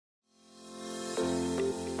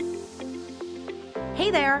Hey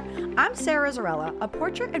there, I'm Sarah Zarella, a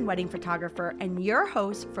portrait and wedding photographer and your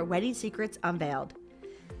host for Wedding Secrets Unveiled.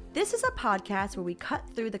 This is a podcast where we cut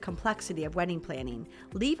through the complexity of wedding planning,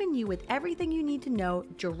 leaving you with everything you need to know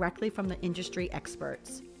directly from the industry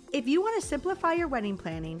experts. If you want to simplify your wedding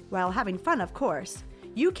planning while having fun, of course,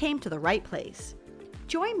 you came to the right place.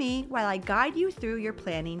 Join me while I guide you through your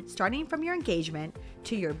planning, starting from your engagement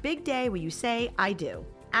to your big day where you say, I do.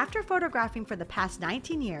 After photographing for the past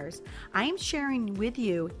 19 years, I am sharing with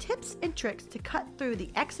you tips and tricks to cut through the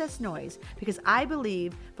excess noise because I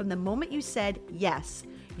believe from the moment you said yes,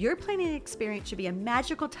 your planning experience should be a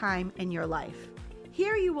magical time in your life.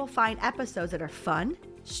 Here you will find episodes that are fun,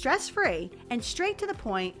 stress-free, and straight to the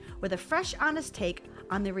point with a fresh, honest take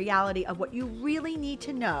on the reality of what you really need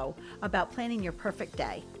to know about planning your perfect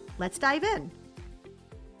day. Let's dive in.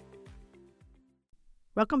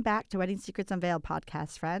 Welcome back to Wedding Secrets Unveiled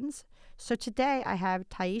podcast, friends. So today I have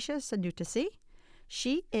Tiesha Sinouthasy.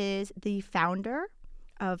 She is the founder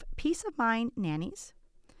of Peace of Mind Nannies.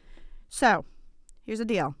 So here's the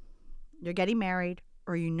deal. You're getting married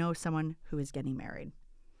or you know someone who is getting married.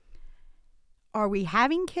 Are we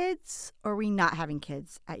having kids or are we not having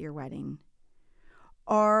kids at your wedding?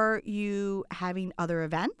 Are you having other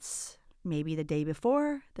events? Maybe the day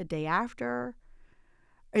before, the day after?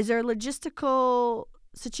 Is there logistical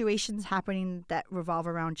situations happening that revolve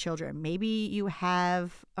around children? Maybe you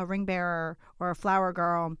have a ring bearer or a flower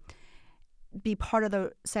girl be part of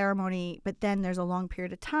the ceremony, but then there's a long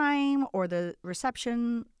period of time or the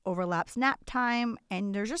reception overlaps nap time,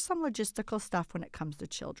 and there's just some logistical stuff when it comes to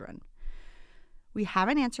children. We have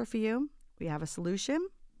an answer for you. We have a solution.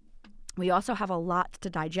 We also have a lot to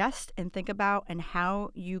digest and think about and how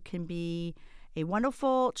you can be a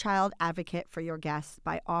wonderful child advocate for your guests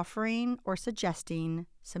by offering or suggesting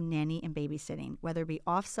some nanny and babysitting, whether it be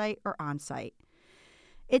off-site or on-site.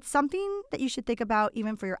 It's something that you should think about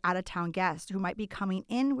even for your out-of-town guests who might be coming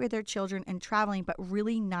in with their children and traveling, but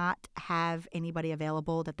really not have anybody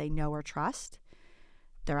available that they know or trust.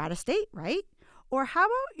 They're out of state, right? Or how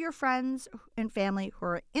about your friends and family who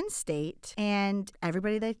are in state and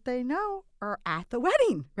everybody that they know are at the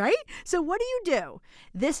wedding, right? So what do?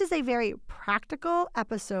 This is a very practical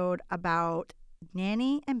episode about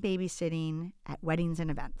nanny and babysitting at weddings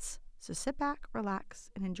and events. So sit back, relax,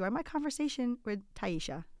 and enjoy my conversation with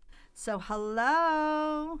Tiesha. So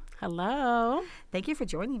hello. Hello. Thank you for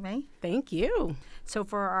joining me. Thank you. So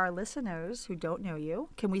for our listeners who don't know you,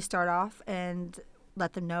 can we start off and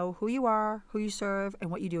let them know who you are, who you serve, and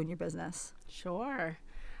what you do in your business? Sure.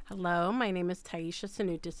 Hello, my name is Tiesha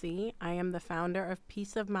Sinouthasy. I am the founder of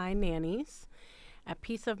Peace of Mind Nannies. At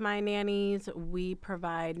Peace of Mind Nannies, we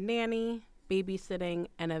provide nanny, babysitting,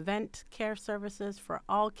 and event care services for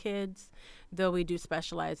all kids, though we do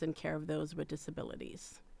specialize in care of those with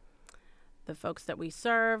disabilities. The folks that we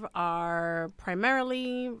serve are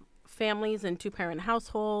primarily families in two-parent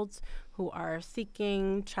households who are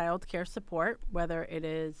seeking childcare support, whether it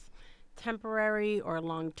is temporary or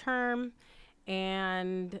long-term,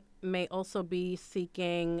 and may also be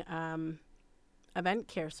seeking event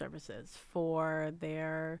care services for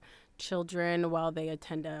their children while they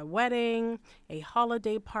attend a wedding, a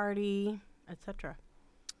holiday party, etc.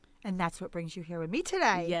 And that's what brings you here with me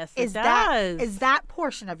today. Yes, it does. Is that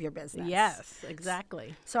portion of your business? Yes,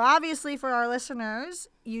 exactly. So obviously for our listeners,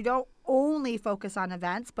 you don't only focus on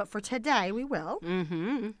events, but for today we will.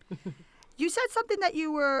 Mm-hmm. You said something that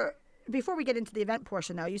you were, before we get into the event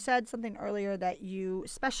portion though, you said something earlier that you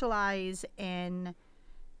specialize in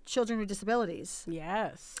children with disabilities.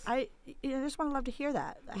 Yes. I just want to love to hear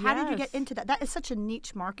that. How did you get into that? That is such a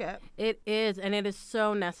niche market. It is, and it is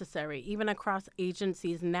so necessary. Even across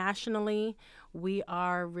agencies nationally, we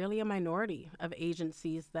are really a minority of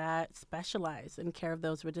agencies that specialize in care of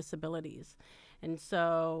those with disabilities. And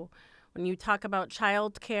so when you talk about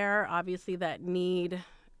childcare, obviously that need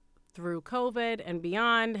through COVID and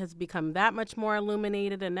beyond has become that much more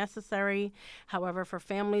illuminated and necessary. However, for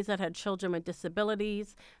families that had children with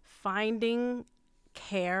disabilities, finding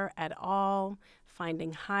care at all,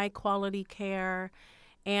 finding high quality care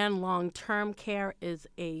and long-term care is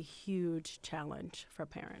a huge challenge for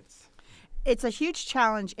parents. It's a huge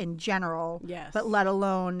challenge in general, Yes. but let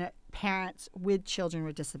alone parents with children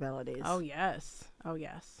with disabilities. Oh, yes. Oh,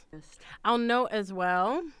 yes. I'll note as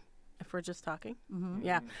well, if we're just talking,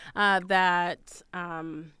 that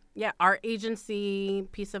our agency,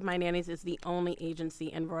 Peace of Mind Nannies, is the only agency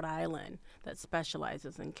in Rhode Island that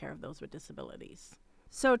specializes in care of those with disabilities.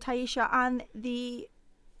 So, Tiesha, on the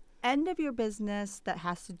end of your business that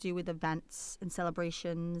has to do with events and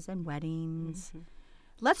celebrations and weddings,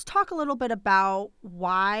 let's talk a little bit about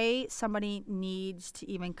why somebody needs to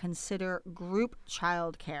even consider group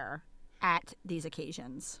childcare at these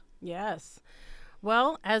occasions. Yes.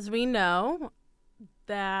 Well, as we know,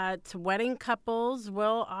 that wedding couples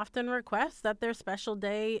will often request that their special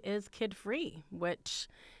day is kid-free, which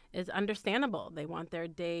is understandable. They want their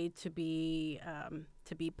day to be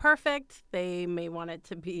perfect. They may want it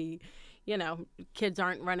to be, kids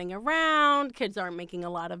aren't running around, kids aren't making a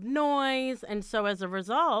lot of noise. And so as a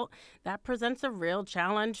result, that presents a real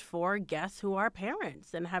challenge for guests who are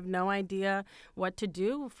parents and have no idea what to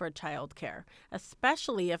do for childcare,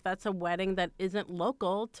 especially if that's a wedding that isn't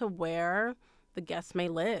local to where the guests may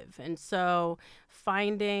live. And so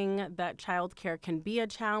finding that childcare can be a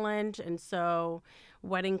challenge. And so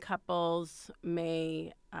wedding couples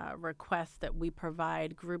may request that we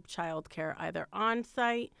provide group childcare either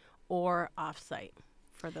on-site or off-site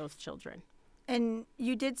for those children. And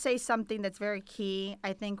you did say something that's very key.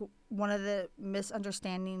 I think one of the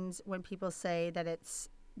misunderstandings when people say that it's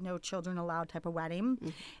no children allowed type of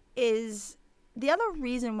wedding is the other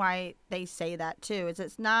reason why they say that too is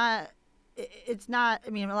it's not, I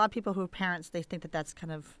mean, a lot of people who are parents, they think that that's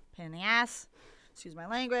kind of pain in the ass, excuse my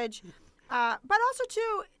language. But also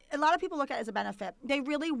too, a lot of people look at it as a benefit. They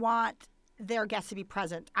really want their guests to be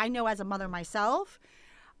present. I know as a mother myself,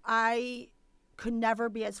 I could never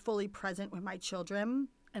be as fully present with my children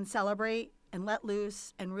and celebrate and let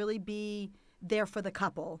loose and really be there for the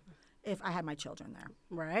couple if I had my children there.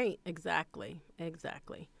 Right, exactly.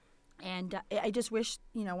 And I just wish,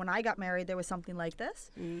 when I got married, there was something like this.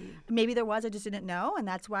 Maybe there was, I just didn't know, and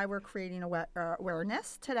that's why we're creating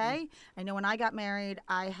awareness today. I know when I got married,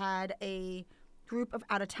 I had a group of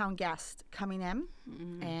out-of-town guests coming in,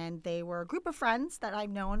 and they were a group of friends that I've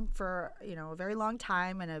known for, a very long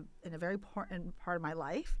time and in a very important part of my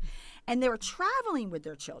life. And they were traveling with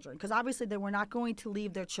their children because obviously they were not going to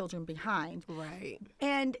leave their children behind. Right.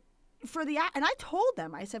 And I told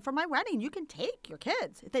them, I said, for my wedding, you can take your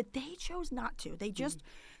kids. That they chose not to. They just,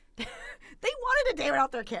 they wanted a day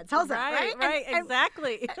without their kids. How's that, right? Right,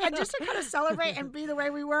 exactly. And just to kind of celebrate and be the way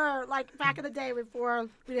we were, like back in the day before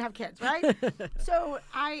we didn't have kids, right? So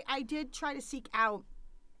I did try to seek out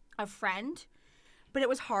a friend, but it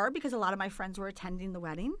was hard because a lot of my friends were attending the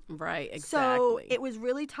wedding. Right, exactly. So it was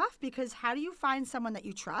really tough because how do you find someone that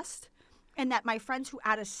you trust and that my friends who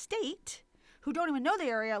out of state who don't even know the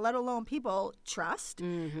area, let alone people trust.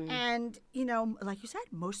 And, like you said,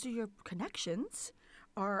 most of your connections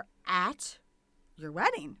are at your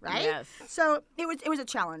wedding, right? Yes. So it was a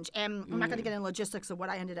challenge. And I'm not going to get into logistics of what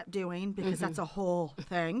I ended up doing because that's a whole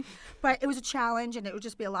thing. But it was a challenge, and it would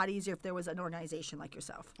just be a lot easier if there was an organization like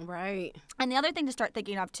yourself. Right. And the other thing to start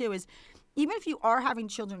thinking of, too, is even if you are having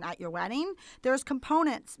children at your wedding, there's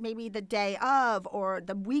components, maybe the day of or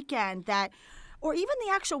the weekend or even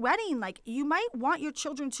the actual wedding, like you might want your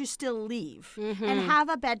children to still leave and have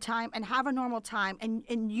a bedtime and have a normal time,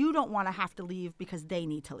 and you don't want to have to leave because they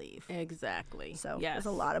need to leave. Exactly. So yes. There's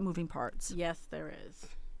a lot of moving parts. Yes, there is.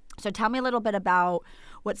 So tell me a little bit about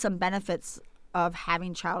what some benefits of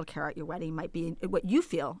having childcare at your wedding might be, what you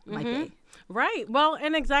feel might be. Right. Well,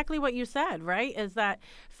 and exactly what you said, right, is that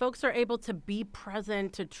folks are able to be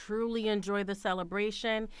present to truly enjoy the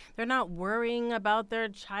celebration. They're not worrying about their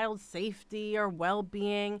child's safety or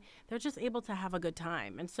well-being. They're just able to have a good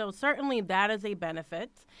time. And so certainly that is a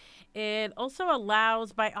benefit. It also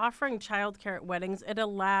allows, by offering childcare at weddings, it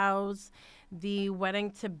allows the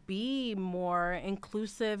wedding to be more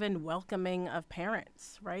inclusive and welcoming of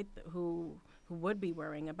parents, right, who would be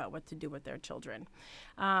worrying about what to do with their children.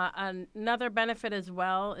 Another benefit as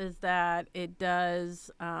well is that it does,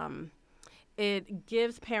 it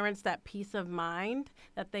gives parents that peace of mind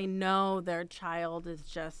that they know their child is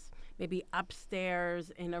just maybe upstairs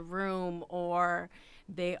in a room, or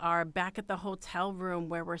they are back at the hotel room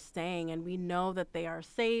where we're staying, and we know that they are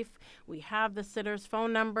safe. We have the sitter's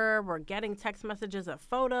phone number. We're getting text messages of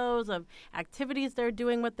photos of activities they're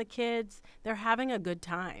doing with the kids. They're having a good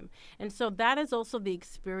time. And so that is also the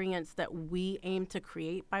experience that we aim to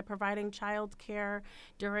create by providing childcare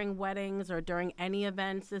during weddings or during any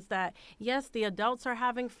events, is that, yes, the adults are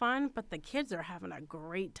having fun, but the kids are having a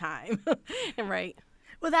great time. Right?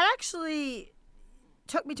 Well, that actually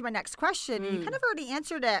took me to my next question. You kind of already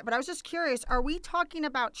answered it, but I was just curious. Are we talking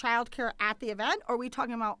about childcare at the event, or are we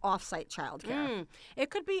talking about off-site childcare? It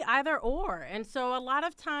could be either or. And so a lot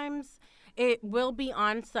of times it will be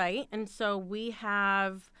on-site. And so we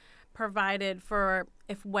have provided for,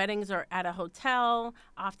 if weddings are at a hotel,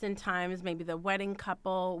 oftentimes maybe the wedding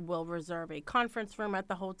couple will reserve a conference room at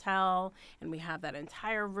the hotel, and we have that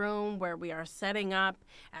entire room where we are setting up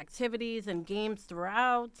activities and games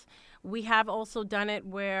throughout. We have also done it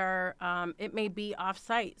where it may be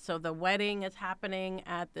off-site. So the wedding is happening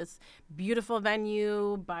at this beautiful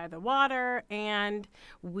venue by the water, and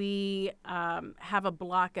we have a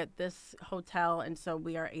block at this hotel, and so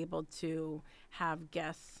we are able to have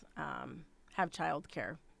guests have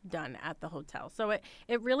childcare done at the hotel. So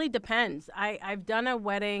it really depends. I've done a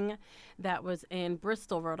wedding that was in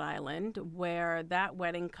Bristol, Rhode Island, where that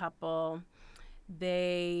wedding couple,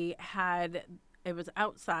 it was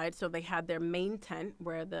outside, so they had their main tent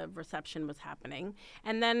where the reception was happening.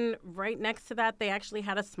 And then right next to that, they actually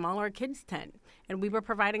had a smaller kids tent. And we were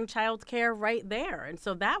providing childcare right there. And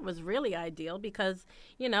so that was really ideal because,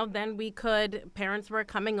 then parents were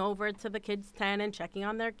coming over to the kids tent and checking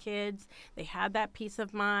on their kids. They had that peace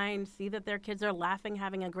of mind, see that their kids are laughing,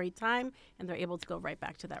 having a great time, and they're able to go right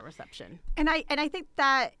back to that reception. And I think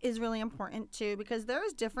that is really important too, because there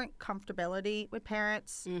is different comfortability with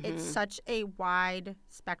parents. Mm-hmm. It's such a wide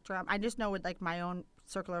spectrum. I just know with like my own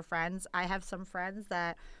circle of friends, I have some friends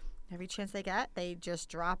that every chance they get, they just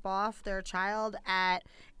drop off their child at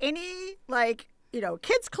any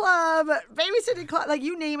kids club, babysitting club, like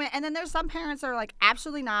you name it. And then there's some parents that are like,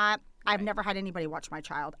 absolutely not. Right. I've never had anybody watch my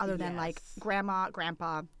child other than like grandma,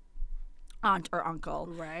 grandpa, aunt or uncle.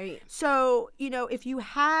 Right. So, if you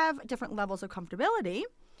have different levels of comfortability,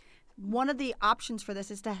 one of the options for this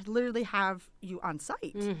is to literally have you on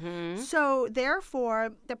site. Mm-hmm. So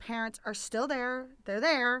therefore, the parents are still there. They're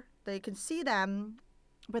there. They can see them,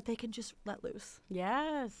 but they can just let loose.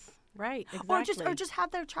 Yes. Right. Exactly. Or just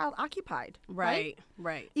have their child occupied. Right.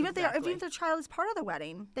 Even if their child is part of the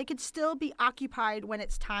wedding, they could still be occupied when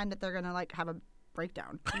it's time that they're going to have a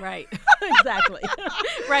breakdown. Right. Exactly.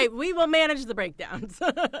 Right. We will manage the breakdowns.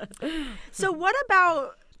 So what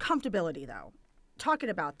about comfortability, though? Talking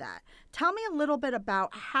about that, tell me a little bit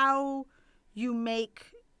about how you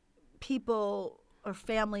make people or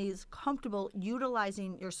families comfortable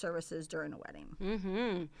utilizing your services during a wedding.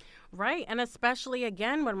 Mm-hmm. Right. And especially,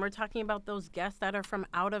 again, when we're talking about those guests that are from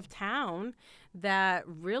out of town that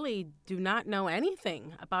really do not know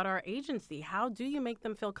anything about our agency. How do you make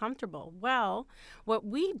them feel comfortable? Well, what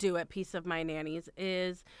we do at Peace of Mind Nannies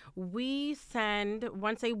is we send,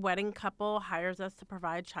 once a wedding couple hires us to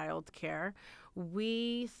provide childcare,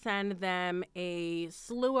 we send them a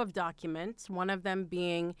slew of documents, one of them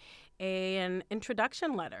being an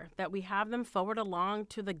introduction letter that we have them forward along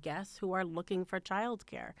to the guests who are looking for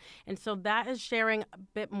childcare. And so that is sharing a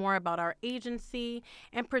bit more about our agency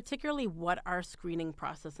and particularly what our screening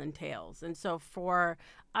process entails. And so for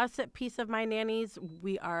us at Peace of Mind Nannies,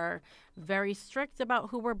 we are very strict about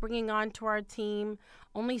who we're bringing on to our team.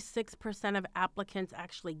 Only 6% of applicants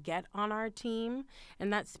actually get on our team,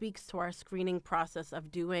 and that speaks to our screening process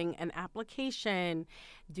of doing an application,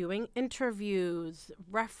 doing interviews,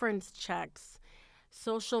 reference checks,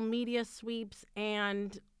 social media sweeps,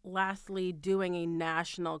 and lastly, doing a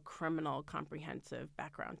national criminal comprehensive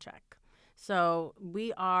background check. So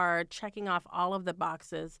we are checking off all of the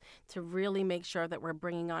boxes to really make sure that we're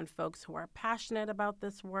bringing on folks who are passionate about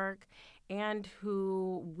this work and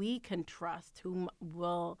who we can trust,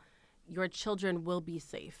 your children will be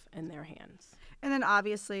safe in their hands. And then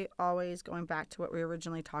obviously always going back to what we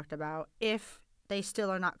originally talked about, if they still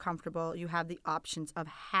are not comfortable, you have the options of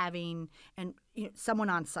having someone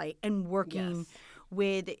on site and working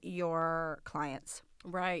with your clients.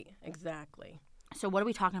 Right, exactly. So what are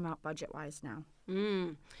we talking about budget-wise now?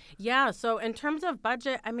 Yeah, so in terms of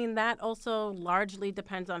budget, that also largely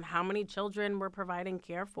depends on how many children we're providing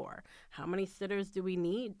care for. How many sitters do we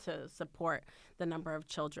need to support the number of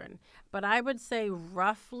children? But I would say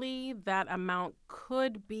roughly that amount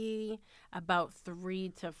could be about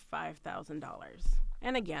 $3,000 to $5,000.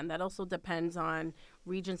 And again, that also depends on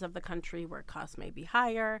regions of the country where costs may be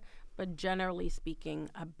higher, but generally speaking,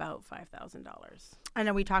 about $5,000. And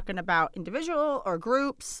are we talking about individual or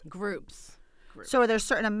groups? Groups. So are there a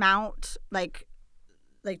certain amount, like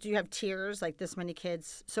do you have tiers, like this many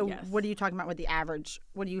kids? So yes. What are you talking about with the average?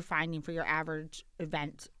 What are you finding for your average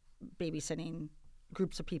event babysitting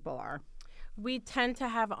groups of people are? We tend to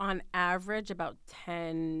have on average about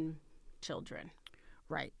 10 children.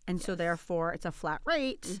 Right. And so therefore it's a flat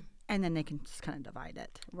rate, and then they can just kind of divide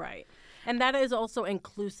it. Right. And that is also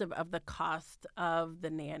inclusive of the cost of the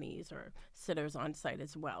nannies or sitters on site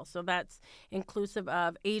as well. So that's inclusive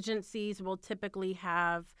of agencies will typically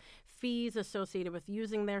have fees associated with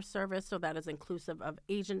using their service. So that is inclusive of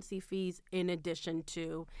agency fees in addition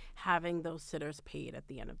to having those sitters paid at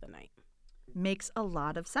the end of the night. Makes a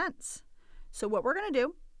lot of sense. So what we're going to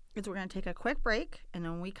do is we're going to take a quick break, and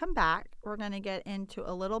when we come back, we're going to get into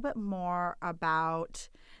a little bit more about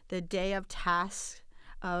the day of tasks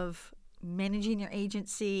of managing your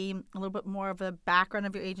agency, a little bit more of a background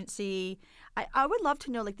of your agency. I would love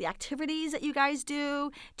to know like the activities that you guys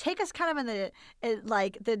do. Take us kind of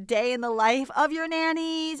the day in the life of your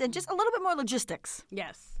nannies and just a little bit more logistics.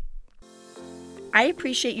 Yes. I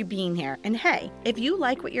appreciate you being here. And hey, if you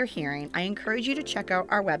like what you're hearing, I encourage you to check out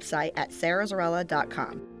our website at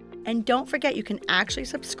sarahzarella.com. And don't forget, you can actually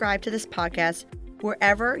subscribe to this podcast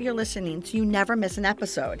wherever you're listening so you never miss an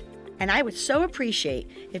episode. And I would so appreciate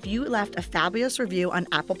if you left a fabulous review on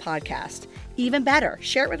Apple Podcast. Even better,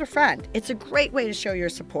 share it with a friend. It's a great way to show your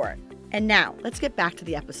support. And now, let's get back to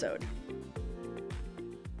the episode.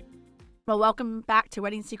 Well, welcome back to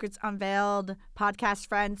Wedding Secrets Unveiled podcast,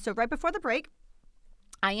 friends. So right before the break,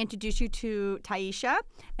 I introduced you to Tiesha,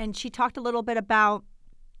 and she talked a little bit about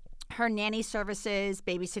her nanny services,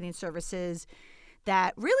 babysitting services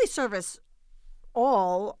that really service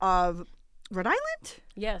all of Rhode Island?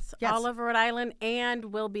 Yes, all of Rhode Island,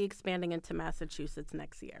 and we'll be expanding into Massachusetts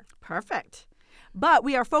next year. Perfect. But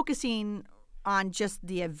we are focusing on just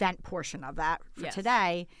the event portion of that for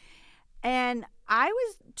today. And I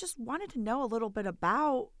just wanted to know a little bit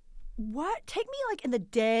about take me like in the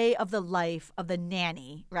day of the life of the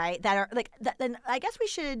nanny, right? That are like that. Then I guess we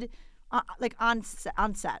should like on set,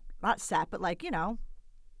 not set, but like,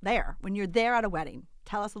 there when you're there at a wedding.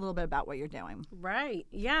 Tell us a little bit about what you're doing. Right.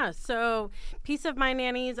 Yeah. So Peace of Mind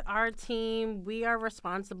Nannies, our team, we are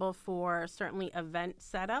responsible for certainly event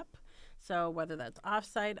setup. So whether that's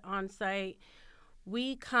offsite, onsite,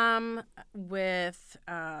 we come with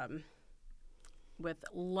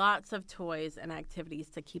lots of toys and activities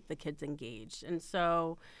to keep the kids engaged. And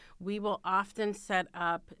so we will often set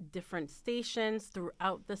up different stations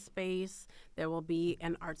throughout the space. There will be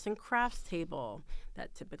an arts and crafts table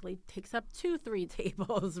that typically takes up 2-3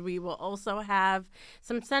 tables. We will also have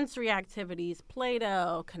some sensory activities,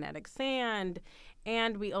 Play-Doh, kinetic sand,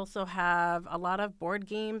 and we also have a lot of board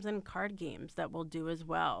games and card games that we'll do as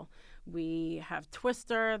well. We have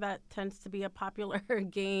Twister, that tends to be a popular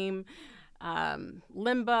game.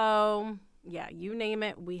 Limbo, you name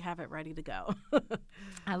it, we have it ready to go.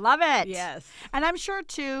 I love it. Yes. And I'm sure,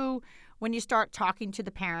 too, when you start talking to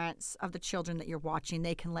the parents of the children that you're watching,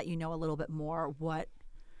 they can let you know a little bit more what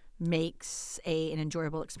makes an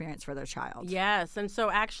enjoyable experience for their child. Yes. And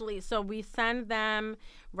so we send them,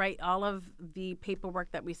 all of the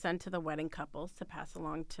paperwork that we send to the wedding couples to pass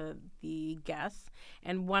along to the guests.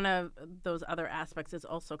 And one of those other aspects is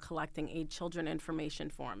also collecting a children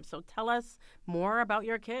information form. So tell us more about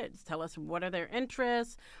your kids. Tell us what are their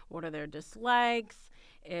interests, what are their dislikes,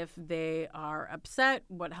 if they are upset,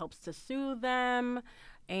 what helps to soothe them,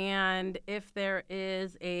 and if there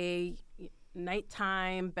is a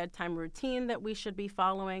nighttime, bedtime routine that we should be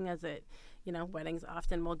following, as weddings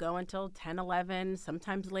often will go until 10, 11,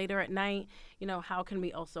 sometimes later at night. How can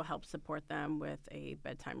we also help support them with a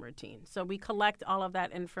bedtime routine? So we collect all of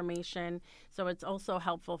that information. So it's also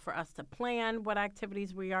helpful for us to plan what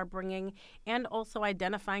activities we are bringing and also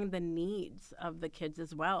identifying the needs of the kids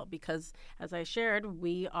as well. Because as I shared,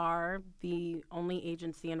 we are the only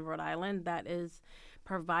agency in Rhode Island that is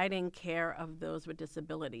providing care of those with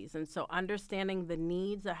disabilities. And so understanding the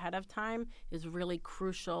needs ahead of time is really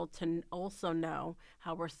crucial to also know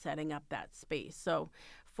how we're setting up that space. So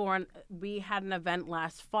we had an event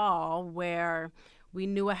last fall where we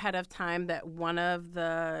knew ahead of time that one of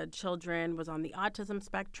the children was on the autism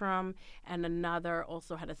spectrum and another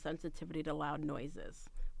also had a sensitivity to loud noises.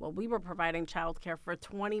 Well, we were providing childcare for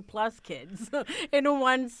 20 plus kids in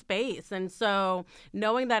one space. And so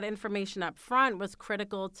knowing that information up front was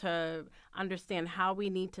critical to understand how we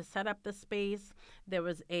need to set up the space. There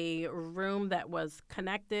was a room that was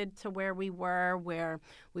connected to where we were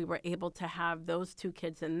able to have those 2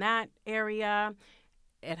 kids in that area.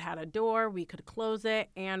 It had a door, we could close it,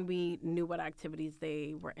 and we knew what activities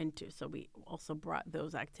they were into. So we also brought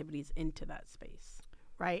those activities into that space.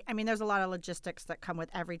 Right. I mean, there's a lot of logistics that come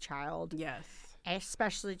with every child. Yes.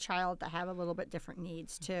 Especially child that have a little bit different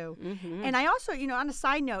needs, too. Mm-hmm. And I also, on a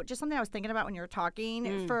side note, just something I was thinking about when you were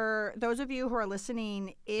talking, for those of you who are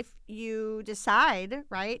listening, if you decide,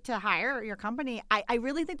 to hire your company, I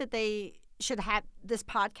really think that they should have this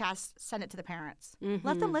podcast, send it to the parents. Mm-hmm.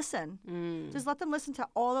 Let them listen. Just let them listen to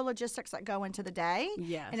all the logistics that go into the day.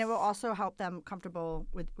 Yes. And it will also help them comfortable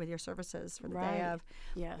with your services for the day of.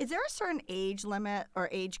 Yes. Is there a certain age limit or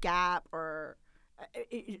age gap or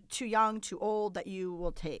too young, too old that you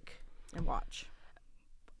will take and watch?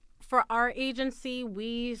 For our agency,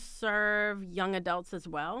 we serve young adults as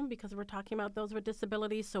well because we're talking about those with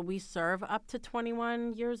disabilities. So we serve up to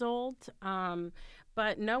 21 years old.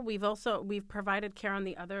 But no, we've provided care on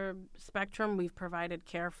the other spectrum. We've provided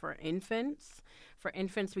care for infants For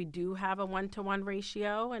infants, we do have a 1-to-1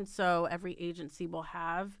 ratio, and so every agency will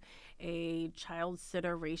have a child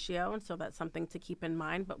sitter ratio, and so that's something to keep in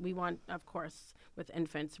mind. But we want, of course, with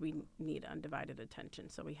infants, we need undivided attention,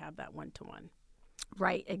 so we have that 1-to-1.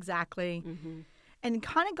 Right, exactly. Mm-hmm. And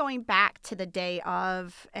kind of going back to the day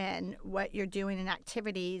of and what you're doing in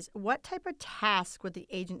activities, what type of task would the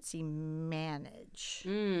agency manage?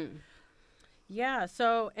 Yeah,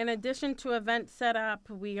 so in addition to event setup,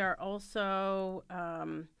 we are also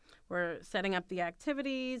we're setting up the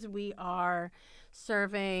activities. We are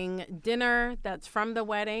serving dinner that's from the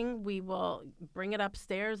wedding. We will bring it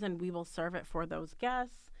upstairs and we will serve it for those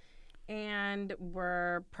guests. And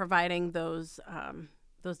we're providing those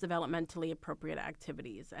developmentally appropriate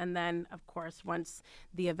activities. And then, of course, once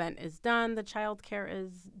the event is done, the childcare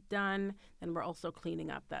is done, then we're also cleaning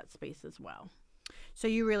up that space as well. So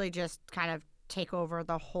you really just kind of take over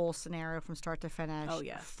the whole scenario from start to finish. Oh,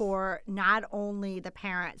 yes. For not only the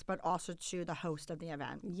parents, but also to the host of the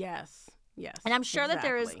event. Yes. And I'm sure that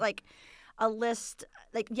there is exactly. a list,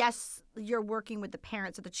 yes, you're working with the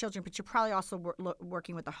parents of the children, but you're probably also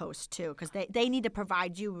working with the host too, because they need to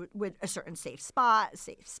provide you with a certain safe spot,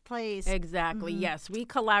 safe place. Exactly. Mm-hmm. Yes, we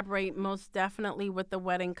collaborate most definitely with the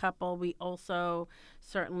wedding couple. We also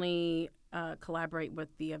certainly collaborate with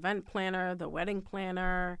the event planner, the wedding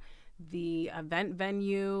planner, the event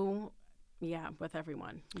venue. Yeah, with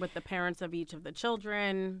everyone, with the parents of each of the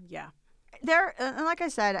children. Yeah. And like I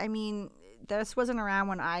said, I mean, this wasn't around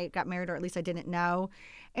when I got married, or at least I didn't know.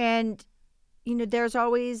 And, there's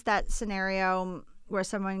always that scenario where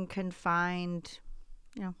someone can find,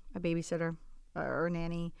 a babysitter or a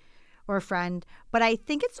nanny or a friend. But I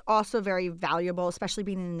think it's also very valuable, especially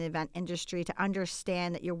being in the event industry, to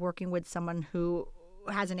understand that you're working with someone who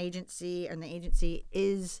has an agency, and the agency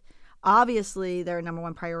is obviously their number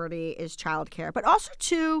one priority is childcare, but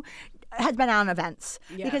also has been on events.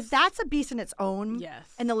 Yes. Because that's a beast in its own. Yes.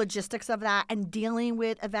 And the logistics of that, and dealing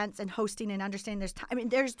with events and hosting and understanding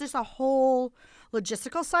there's just a whole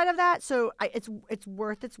logistical side of that. So it's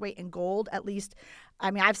worth its weight in gold, at least.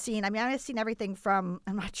 I've seen everything from,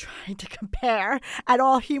 I'm not trying to compare at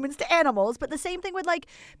all humans to animals, but the same thing with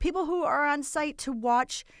people who are on site to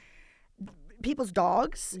watch people's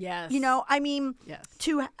dogs. Yes. Yes.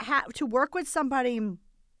 To work with somebody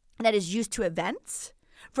that is used to events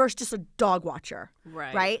versus just a dog watcher.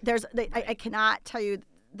 Right? I cannot tell you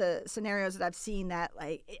the scenarios that I've seen that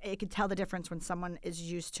it can tell the difference when someone is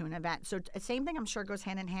used to an event. So the same thing I'm sure goes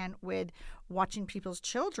hand in hand with watching people's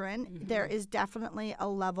children. Mm-hmm. There is definitely a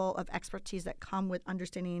level of expertise that come with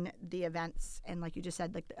understanding the events. And like you just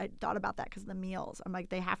said, I thought about that because of the meals. I'm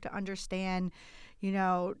they have to understand,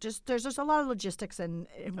 there's just a lot of logistics and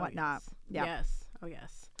whatnot. Yes. Yeah. Yes. Oh,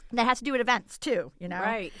 yes. That has to do with events too,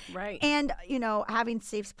 Right. And, having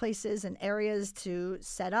safe places and areas to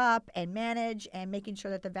set up and manage, and making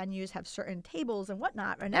sure that the venues have certain tables and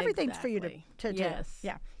whatnot, and everything for you to yes. do.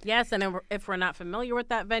 Yeah. Yes, and if we're not familiar with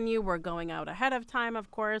that venue, we're going out ahead of time,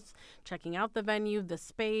 of course, checking out the venue, the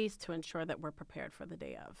space, to ensure that we're prepared for the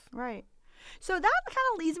day of. Right. So that kind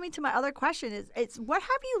of leads me to my other question it's what have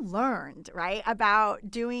you learned, right, about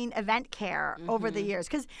doing event care over the years?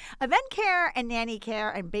 Because event care and nanny care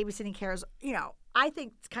and babysitting care is, I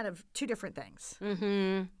think it's kind of two different things.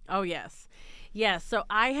 Mm-hmm. Oh, yes. Yes. So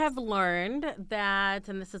I have learned that,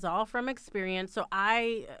 and this is all from experience. So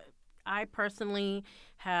I personally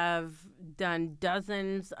have done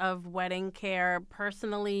dozens of wedding care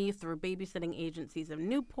personally through babysitting agencies of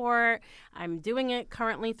Newport. I'm doing it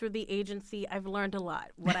currently through the agency. I've learned a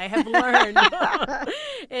lot. What I have learned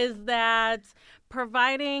is that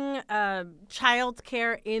providing child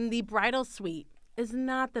care in the bridal suite is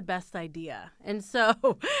not the best idea. And so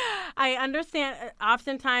I understand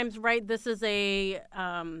oftentimes, right, this is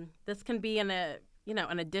this can be an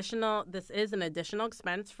additional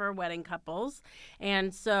expense for wedding couples.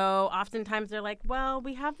 And so oftentimes they're like, well,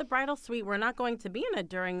 we have the bridal suite. We're not going to be in it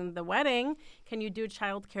during the wedding. Can you do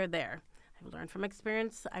childcare there? I've learned from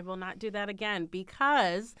experience I will not do that again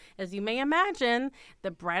because, as you may imagine, the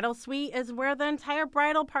bridal suite is where the entire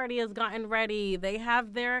bridal party has gotten ready. They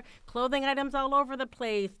have their clothing items all over the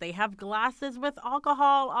place. They have glasses with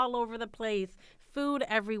alcohol all over the place. Food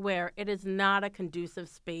everywhere. It is not a conducive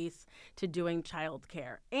space to doing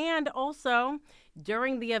childcare. And also,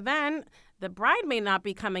 during the event, the bride may not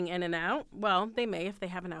be coming in and out. Well, they may if they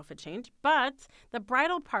have an outfit change. But the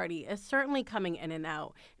bridal party is certainly coming in and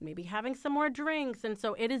out, maybe having some more drinks. And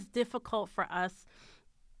so it is difficult for us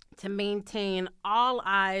to maintain all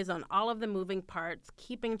eyes on all of the moving parts,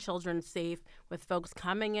 keeping children safe with folks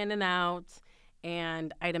coming in and out,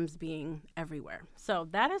 and items being everywhere. So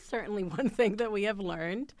that is certainly one thing that we have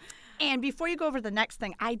learned. And before you go over to the next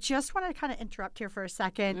thing, I just want to kind of interrupt here for a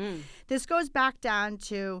second. This goes back down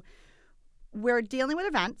to we're dealing with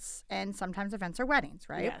events, and sometimes events are weddings,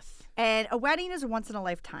 right? Yes. And a wedding is a once in a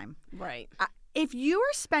lifetime. Right. If you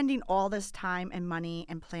are spending all this time and money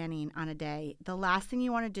and planning on a day, the last thing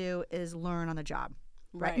you want to do is learn on the job.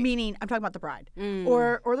 Right. Meaning, I'm talking about the bride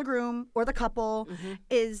or the groom or the couple,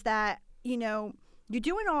 is that, you're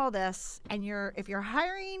doing all this, and if you're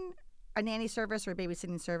hiring a nanny service or a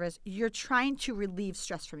babysitting service, you're trying to relieve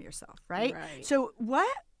stress from yourself, right? So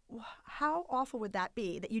how awful would that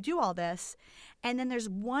be that you do all this and then there's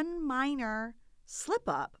one minor slip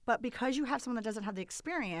up, but because you have someone that doesn't have the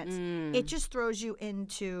experience, it just throws you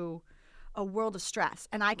into a world of stress.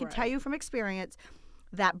 And I can tell you from experience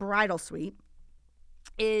that bridal suite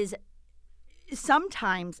is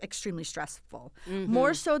sometimes extremely stressful,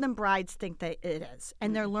 more so than brides think that it is.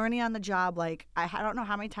 And they're learning on the job. Like, I don't know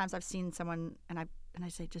how many times I've seen someone and I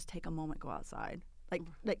say, just take a moment, go outside.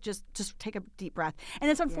 Like just take a deep breath. And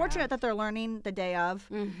it's unfortunate that they're learning the day of,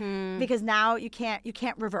 because now you can't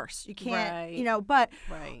reverse. You can't, but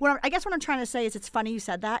I guess what I'm trying to say is it's funny you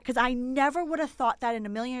said that, because I never would have thought that in a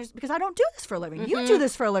million years, because I don't do this for a living. You do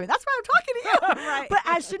this for a living. That's why I'm talking to you. But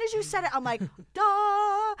as soon as you said it, I'm like,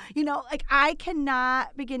 duh. Like, I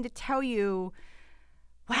cannot begin to tell you,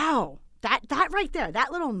 wow, that right there,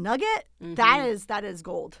 that little nugget, that is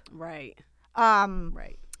gold. Right.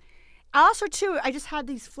 Also, too, I just had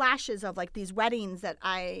these flashes of, like, these weddings that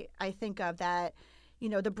I think of that,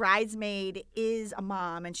 the bridesmaid is a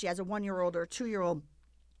mom and she has a 1-year-old or a 2-year-old,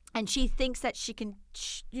 and she thinks that she can,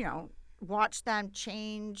 watch them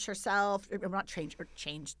change herself, or not change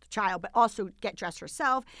the child, but also get dressed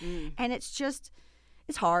herself. And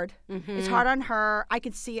it's hard. It's hard on her. I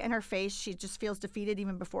can see it in her face. She just feels defeated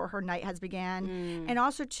even before her night has began. And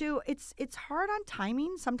also, too, it's hard on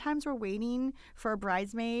timing. Sometimes we're waiting for a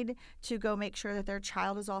bridesmaid to go make sure that their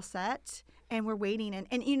child is all set. And we're waiting.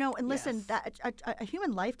 And listen, that a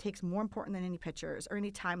human life takes more important than any pictures or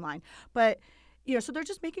any timeline. But, so they're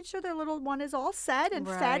just making sure their little one is all set and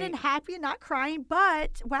fed and happy and not crying.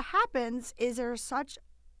 But what happens is there's such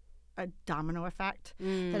a domino effect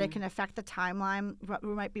that it can affect the timeline.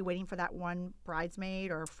 We might be waiting for that one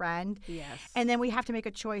bridesmaid or friend. Yes. And then we have to make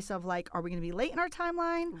a choice of, like, are we going to be late in our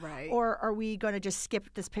timeline? Right. Or are we going to just skip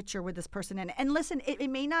this picture with this person in it? And listen, it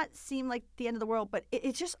may not seem like the end of the world, but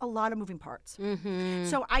it's just a lot of moving parts.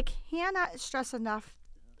 So I cannot stress enough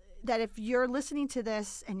that if you're listening to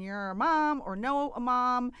this and you're a mom or know a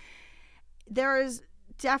mom, there is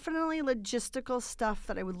definitely logistical stuff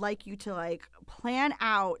that I would like you to, like, plan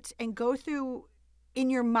out and go through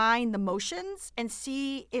in your mind the motions and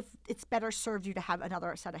see if it's better served you to have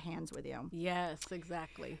another set of hands with you. Yes,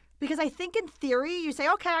 exactly. Because I think in theory you say,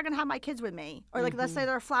 okay, I'm going to have my kids with me. Or, like, let's say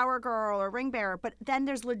they're a flower girl or ring bearer. But then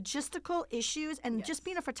there's logistical issues. And just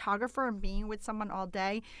being a photographer and being with someone all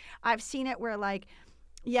day, I've seen it where, like,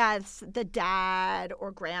 yes, the dad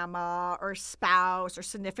or grandma or spouse or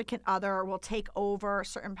significant other will take over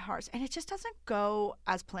certain parts, and it just doesn't go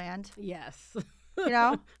as planned. Yes.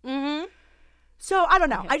 So I don't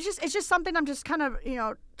know. It's just something I'm just kind of,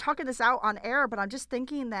 talking this out on air, but I'm just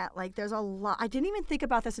thinking that, like, there's a lot. I didn't even think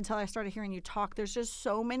about this until I started hearing you talk. There's just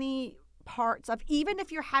so many parts of, even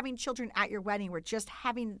if you're having children at your wedding, we're just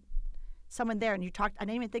having someone there and you talked, I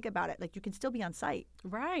didn't even think about it. Like, you can still be on site.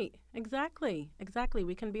 Right. Exactly.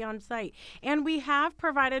 We can be on site. And we have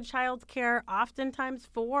provided childcare oftentimes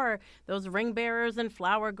for those ring bearers and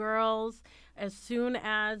flower girls as soon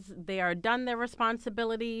as they are done their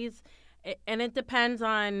responsibilities. And it depends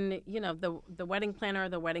on, the wedding planner or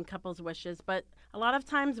the wedding couple's wishes. But a lot of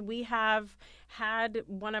times we have had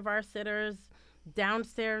one of our sitters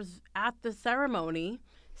downstairs at the ceremony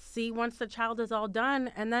see once the child is all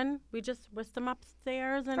done, and then we just whisk them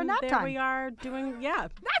upstairs, and there time. We are doing,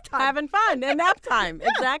 nap time. Having fun and nap time.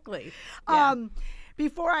 Exactly.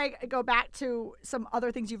 Before I go back to some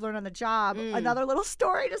other things you've learned on the job, another little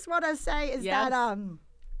story I just want to say is that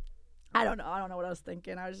I don't know what I was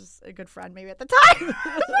thinking. I was just a good friend maybe at the time.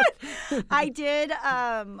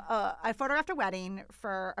 I photographed a wedding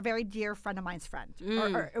for a very dear friend of mine's friend.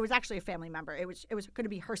 Or it was actually a family member. It was going to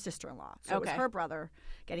be her sister-in-law. So it was her brother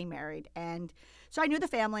getting married. And so I knew the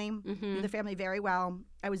family, knew the family very well.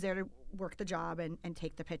 I was there to work the job and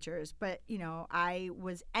take the pictures. But, I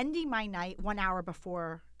was ending my night 1 hour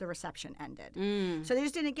before the reception ended. So they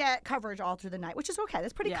just didn't get coverage all through the night, which is okay.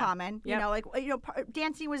 That's pretty common. Yep.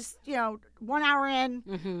 Dancing was, 1 hour in,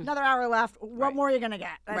 another hour left. What more are you going to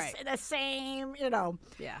get? The same,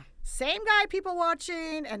 same guy people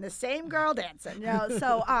watching and the same girl dancing.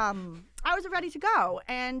 So I was ready to go.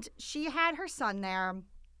 And she had her son there.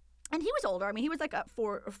 And he was older. I mean, he was like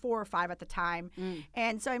 4 or 5 at the time.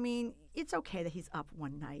 And so, I mean, it's okay that he's up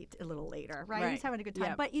one night a little later, right? He's having a good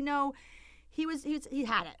time. Yep. But, he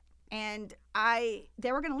had it. And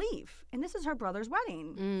they were going to leave. And this is her brother's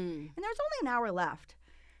wedding. And there was only an hour left.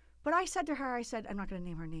 But I said to her, I'm not going to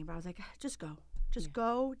name her name, but I was like, just go. Just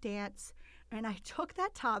go dance. And I took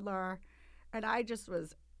that toddler, and I just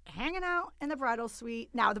was hanging out in the bridal suite.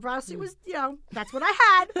 Now, the bridal suite was, that's what I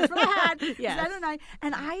had. That's what I had. Yes.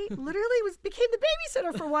 And I literally became the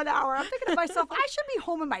babysitter for 1 hour. I'm thinking to myself, I should be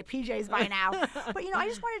home in my PJs by now. But, I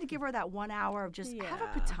just wanted to give her that 1 hour of just have a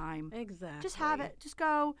good time. Exactly. Just have it. Just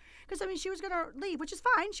go. Because, she was going to leave, which is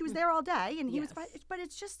fine. She was there all day, and he was fine. But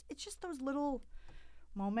it's just those little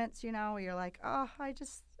moments, where you're like, oh, it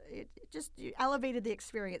just elevated the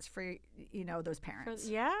experience for, those parents.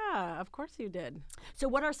 Yeah, of course you did. So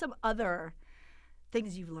what are some other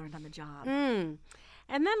things you've learned on the job? And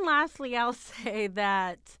then lastly, I'll say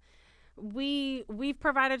that we've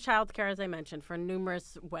provided childcare, as I mentioned, for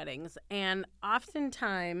numerous weddings. And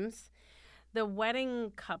oftentimes the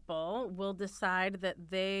wedding couple will decide that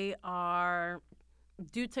they are,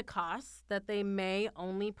 due to costs, that they may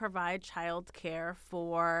only provide childcare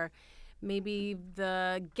for maybe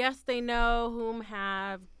the guests they know whom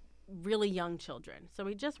have really young children. So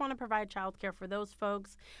we just want to provide childcare for those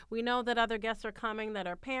folks. We know that other guests are coming that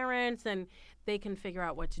are parents, and they can figure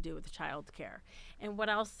out what to do with childcare. And what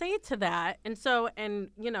I'll say to that,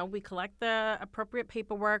 we collect the appropriate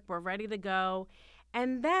paperwork, we're ready to go.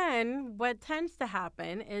 And then what tends to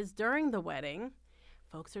happen is during the wedding,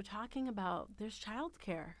 folks are talking about there's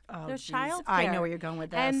childcare. Oh, there's geez. childcare. I know where you're going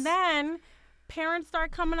with this. And then parents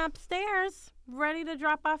start coming upstairs ready to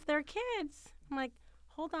drop off their kids. I'm like,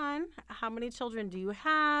 hold on. How many children do you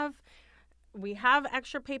have? We have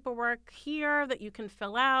extra paperwork here that you can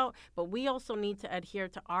fill out, but we also need to adhere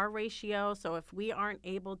to our ratio. So if we aren't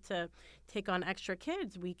able to take on extra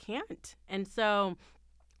kids, we can't. And so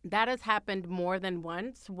that has happened more than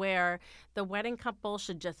once, where the wedding couple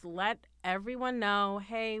should just let everyone know,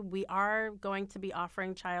 hey, we are going to be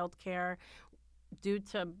offering childcare. Due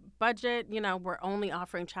to budget, we're only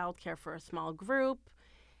offering childcare for a small group,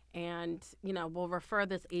 and, we'll refer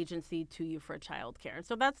this agency to you for childcare.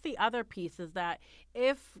 So that's the other piece, is that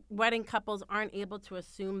if wedding couples aren't able to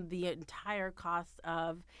assume the entire cost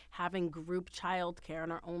of having group childcare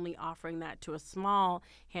and are only offering that to a small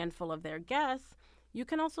handful of their guests, you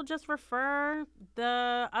can also just refer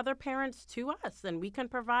the other parents to us, and we can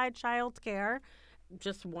provide childcare,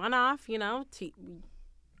 just one-off,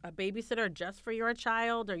 a babysitter just for your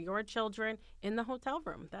child or your children in the hotel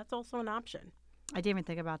room. That's also an option. I didn't even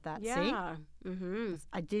think about that. Yeah. See? Mm-hmm.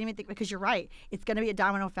 I didn't even think, because you're right. It's going to be a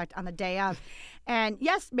domino effect on the day of. And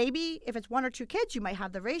yes, maybe if it's 1 or 2 kids, you might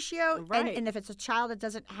have the ratio. Right. And if it's a child that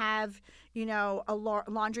doesn't have, a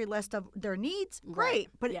laundry list of their needs, great.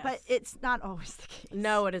 But it's not always the case.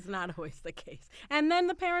 No, it is not always the case. And then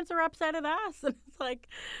the parents are upset at us. And it's like,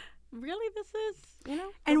 really, this is,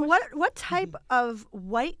 And what type of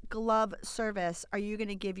white glove service are you going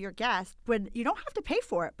to give your guests when you don't have to pay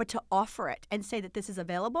for it, but to offer it and say that this is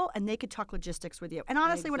available, and they could talk logistics with you? And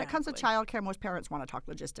honestly, when it comes to childcare, most parents want to talk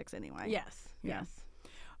logistics anyway. Yes.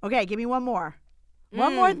 Okay, give me one more.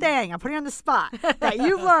 One more thing. I'm putting you on the spot that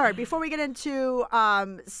you've learned before we get into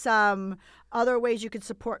some other ways you could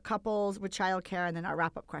support couples with childcare, and then our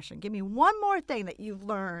wrap-up question. Give me one more thing that you've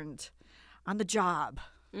learned on the job.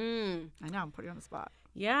 I know, I'm putting you on the spot.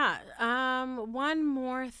 Yeah. One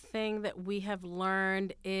more thing that we have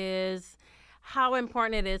learned is how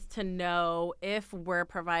important it is to know if we're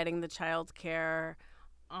providing the child care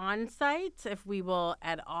on site, if we will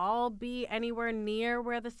at all be anywhere near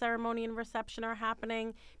where the ceremony and reception are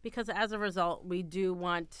happening, because as a result, we do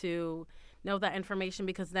want to know that information,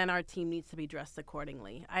 because then our team needs to be dressed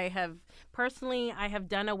accordingly. I have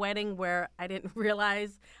done a wedding where I didn't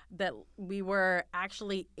realize that we were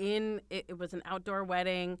actually it was an outdoor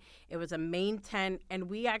wedding. It was a main tent, and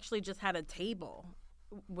we actually just had a table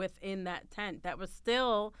within that tent that was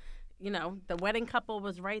still, the wedding couple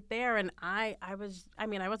was right there, and I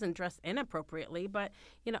wasn't dressed inappropriately, but,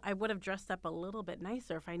 I would have dressed up a little bit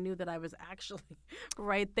nicer if I knew that I was actually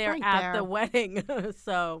right there at the wedding.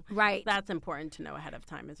 So that's important to know ahead of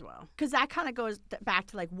time as well. Because that kind of goes back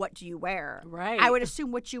to, what do you wear? Right. I would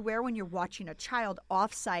assume what you wear when you're watching a child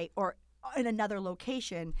off-site or in another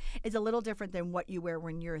location is a little different than what you wear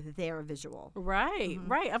when you're there visual. Right,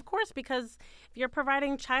 right. Of course, because if you're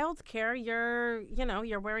providing child care, you're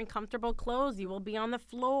wearing comfortable clothes. You will be on the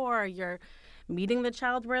floor. You're meeting the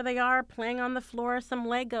child where they are, playing on the floor, some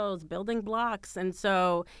Legos, building blocks. And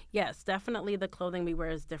so, yes, definitely the clothing we wear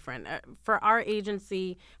is different. For our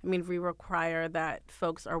agency, I mean, we require that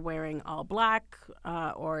folks are wearing all black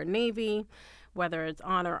or navy, whether it's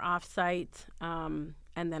on or off site. And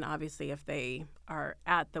then obviously if they are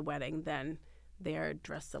at the wedding, then they're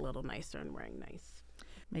dressed a little nicer and wearing nice.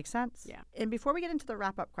 Makes sense. Yeah. And before we get into the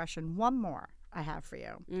wrap-up question, one more I have for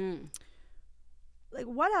you. Like,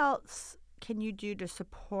 what else can you do to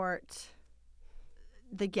support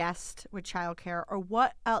the guest with childcare, or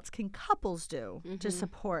what else can couples do to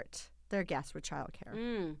support their guests with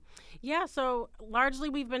childcare? Yeah, so largely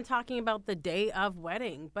we've been talking about the day of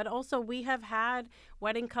wedding, but also we have had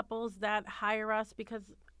wedding couples that hire us because,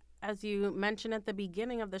 as you mentioned at the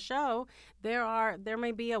beginning of the show, there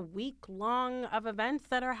may be a week long of events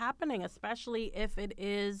that are happening, especially if it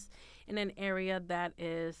is in an area that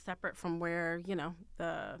is separate from where, you know,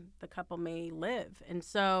 the couple may live. And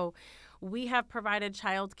so we have provided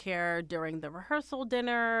childcare during the rehearsal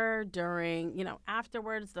dinner, during, you know,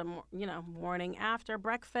 afterwards, morning after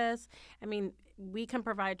breakfast. I mean, we can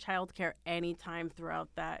provide childcare anytime throughout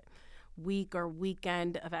that week or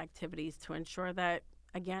weekend of activities to ensure that,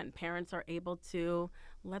 again, parents are able to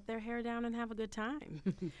let their hair down and have a good time.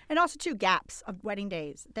 And also, too, gaps of wedding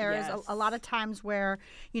days. There's Yes. a lot of times where,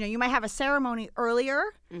 you know, you might have a ceremony earlier,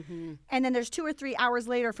 and then there's 2 or 3 hours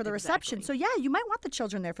later for the reception. So, yeah, you might want the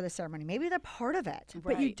children there for the ceremony. Maybe they're part of it,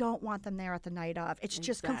 but you Right. don't want them there at the night of. It's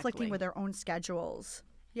just conflicting Exactly. with their own schedules.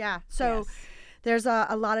 Yeah. So Yes. there's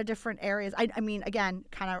a lot of different areas. I mean, again,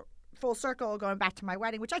 kind of full circle, going back to my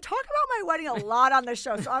wedding, which I talk about my wedding a lot on this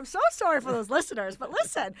show, so I'm so sorry for those listeners. But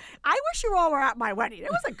listen, I wish you all were at my wedding. It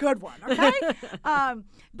was a good one, okay?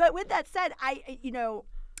 But with that said, I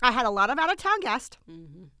had a lot of out-of-town guests,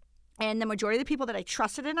 and the majority of the people that I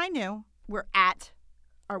trusted and I knew were at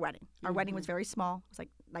our wedding. Our wedding was very small. It was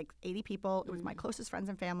like 80 people. It was my closest friends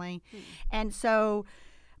and family. And so,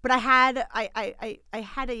 but I had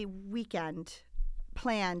a weekend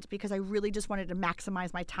planned because I really just wanted to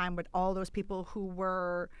maximize my time with all those people who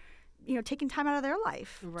were, you know, taking time out of their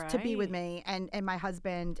life to be with me and my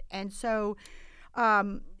husband. And so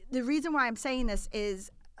the reason why I'm saying this is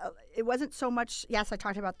it wasn't so much, yes, I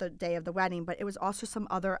talked about the day of the wedding, but it was also some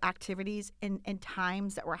other activities and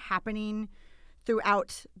times that were happening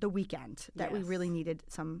throughout the weekend that we really needed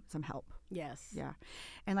some help. Yes. Yeah.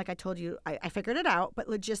 And like I told you, I figured it out, but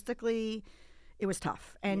logistically it was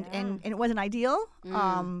tough and it wasn't ideal.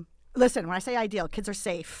 Listen, when I say ideal, kids are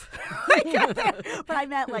safe. But I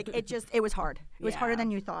meant like it was hard. It was harder than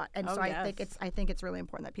you thought. And so I think it's really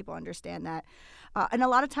important that people understand that. And a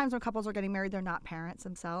lot of times when couples are getting married, they're not parents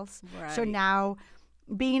themselves. Right. So now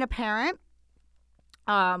being a parent,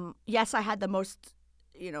 yes, I had the most,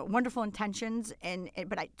 you know, wonderful intentions,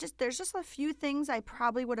 but there's just a few things I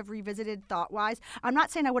probably would have revisited thought-wise. I'm not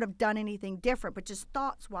saying I would have done anything different, but just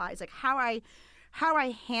thoughts-wise, like how I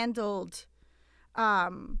handled.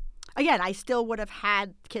 Again, I still would have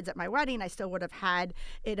had kids at my wedding. I still would have had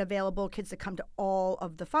it available, kids to come to all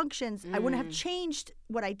of the functions. I wouldn't have changed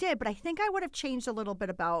what I did, but I think I would have changed a little bit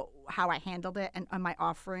about how I handled it and my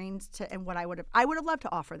offerings and what I would have loved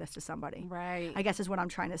to offer this to somebody. Right. I guess is what I'm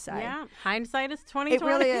trying to say. Yeah. Hindsight is 20/20. It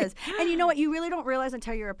really is. And you know what? You really don't realize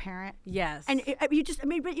until you're a parent. Yes. And but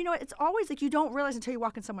you know, it's always like you don't realize until you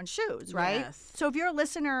walk in someone's shoes, right? Yes. So if you're a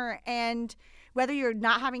listener and whether you're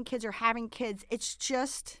not having kids or having kids, it's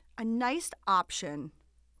just a nice option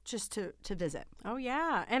just to visit. Oh,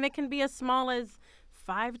 yeah. And it can be as small as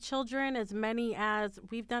 5 children, as many as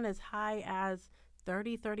we've done as high as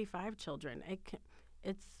 30, 35 children.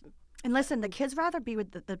 It's. And listen, the kids rather be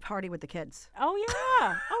with the party with the kids. Oh,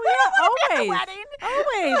 yeah. Oh, yeah. Always. At the wedding.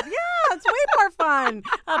 Always. Yeah. It's way more fun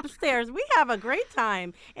upstairs. We have a great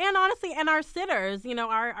time. And honestly, and our sitters, you know,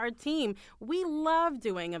 our team, we love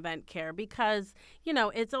doing event care because, you know,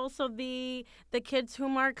 it's also the kids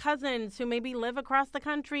whom are cousins who maybe live across the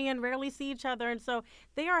country and rarely see each other. And so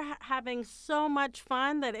they are having so much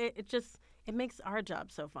fun that it makes our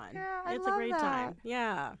job so fun. Yeah, it's love a great that. time.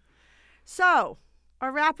 Yeah. So,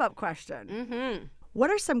 a wrap-up question. Mm-hmm. What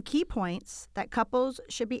are some key points that couples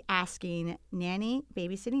should be asking nanny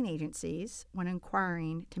babysitting agencies when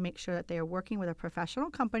inquiring to make sure that they are working with a professional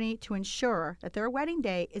company to ensure that their wedding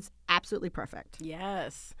day is absolutely perfect?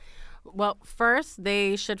 Yes. Well, first,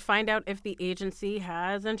 they should find out if the agency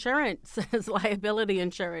has insurance, as liability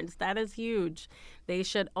insurance. That is huge. They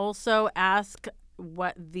should also ask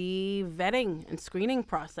what the vetting and screening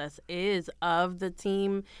process is of the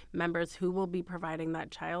team members who will be providing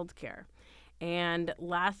that child care. And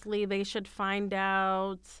lastly, they should find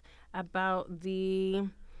out about the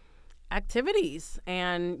activities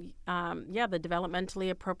and, the developmentally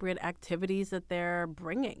appropriate activities that they're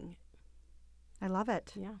bringing. I love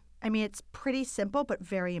it. Yeah. I mean, it's pretty simple, but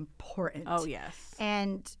very important. Oh, yes.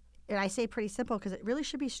 And I say pretty simple because it really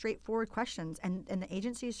should be straightforward questions, and the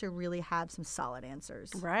agencies should really have some solid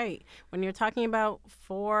answers. Right. When you're talking about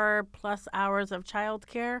 4+ hours of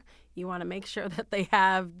childcare, you want to make sure that they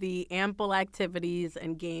have the ample activities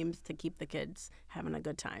and games to keep the kids having a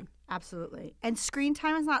good time. Absolutely. And screen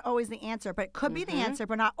time is not always the answer, but it could be the answer,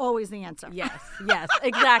 but not always the answer. Yes,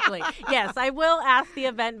 exactly. Yes, I will ask the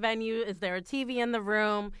event venue, is there a TV in the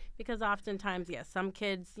room? Because oftentimes, yes, some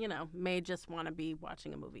kids, may just want to be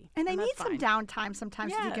watching a movie. And they need fine. some downtime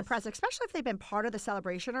sometimes to decompress, especially if they've been part of the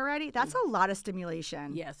celebration already. That's a lot of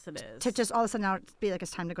stimulation. Yes, it is. To just all of a sudden now be like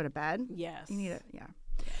it's time to go to bed. Yes. You need it, yeah.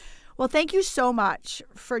 Well, thank you so much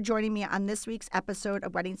for joining me on this week's episode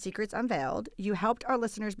of Wedding Secrets Unveiled. You helped our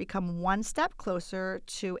listeners become one step closer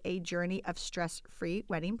to a journey of stress-free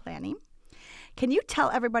wedding planning. Can you tell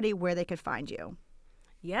everybody where they could find you?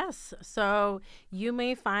 Yes. So you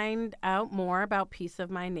may find out more about Peace of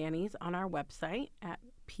Mind Nannies on our website at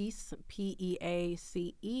Peace,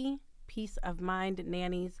 P-E-A-C-E,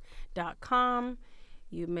 peaceofmindnannies.com.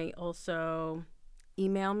 You may also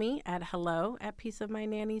email me at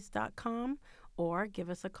hello@peaceofmynannies.com or give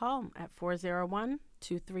us a call at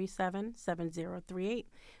 401-237-7038.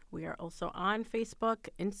 We are also on Facebook,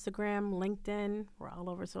 Instagram, LinkedIn. We're all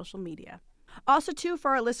over social media. Also, too,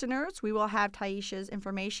 for our listeners, we will have Tiesha's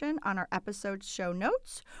information on our episode show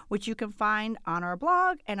notes, which you can find on our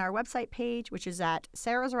blog and our website page, which is at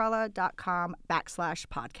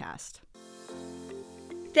sarahzarella.com/podcast.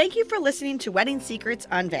 Thank you for listening to Wedding Secrets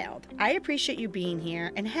Unveiled. I appreciate you being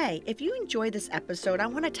here. And hey, if you enjoyed this episode, I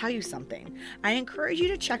want to tell you something. I encourage you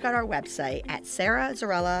to check out our website at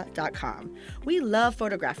sarahzarella.com. We love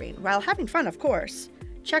photographing, while having fun, of course.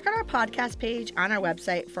 Check out our podcast page on our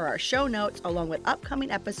website for our show notes, along with upcoming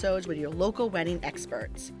episodes with your local wedding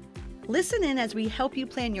experts. Listen in as we help you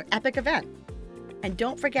plan your epic event. And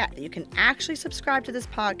don't forget that you can actually subscribe to this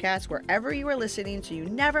podcast wherever you are listening so you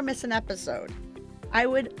never miss an episode. I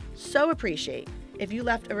would so appreciate if you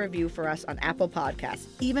left a review for us on Apple Podcasts.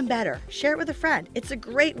 Even better, share it with a friend. It's a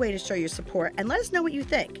great way to show your support and let us know what you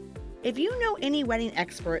think. If you know any wedding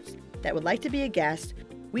experts that would like to be a guest,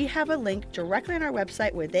 we have a link directly on our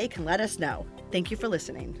website where they can let us know. Thank you for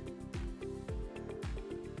listening.